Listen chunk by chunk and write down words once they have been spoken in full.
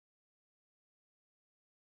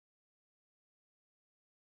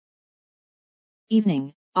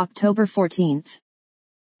Evening, October 14th.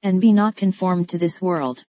 And be not conformed to this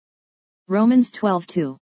world. Romans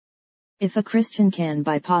 12:2. If a Christian can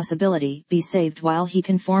by possibility be saved while he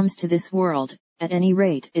conforms to this world, at any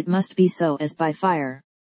rate it must be so as by fire.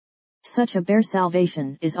 Such a bare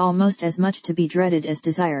salvation is almost as much to be dreaded as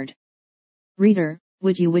desired. Reader,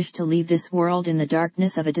 would you wish to leave this world in the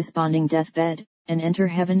darkness of a desponding deathbed, and enter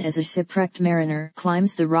heaven as a shipwrecked mariner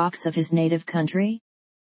climbs the rocks of his native country?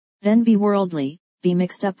 Then be worldly, be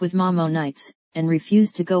mixed up with Mammonites, and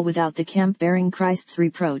refuse to go without the camp bearing Christ's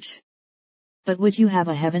reproach. But would you have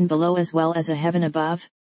a heaven below as well as a heaven above?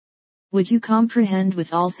 Would you comprehend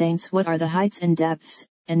with all saints what are the heights and depths,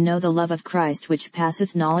 and know the love of Christ which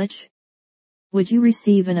passeth knowledge? Would you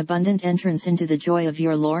receive an abundant entrance into the joy of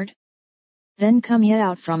your Lord? Then come ye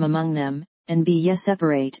out from among them, and be ye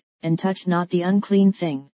separate, and touch not the unclean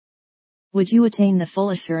thing. Would you attain the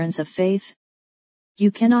full assurance of faith? You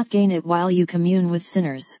cannot gain it while you commune with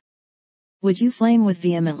sinners. Would you flame with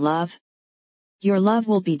vehement love? Your love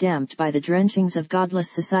will be damped by the drenchings of godless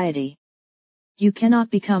society. You cannot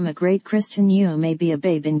become a great Christian. You may be a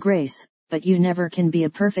babe in grace, but you never can be a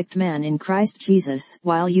perfect man in Christ Jesus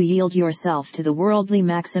while you yield yourself to the worldly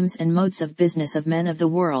maxims and modes of business of men of the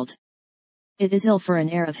world. It is ill for an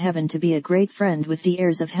heir of heaven to be a great friend with the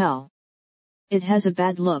heirs of hell. It has a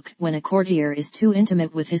bad look when a courtier is too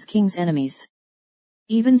intimate with his king's enemies.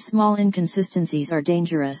 Even small inconsistencies are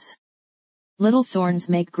dangerous. Little thorns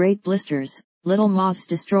make great blisters, little moths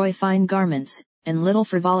destroy fine garments, and little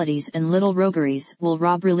frivolities and little rogueries will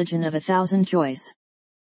rob religion of 1,000 joys.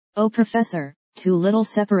 O professor, too little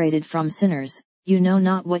separated from sinners, you know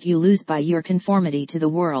not what you lose by your conformity to the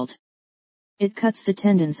world. It cuts the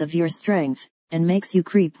tendons of your strength, and makes you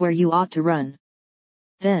creep where you ought to run.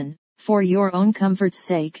 Then, for your own comfort's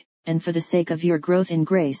sake, and for the sake of your growth in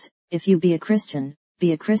grace, if you be a Christian,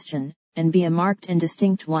 and be a marked and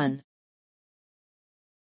distinct one.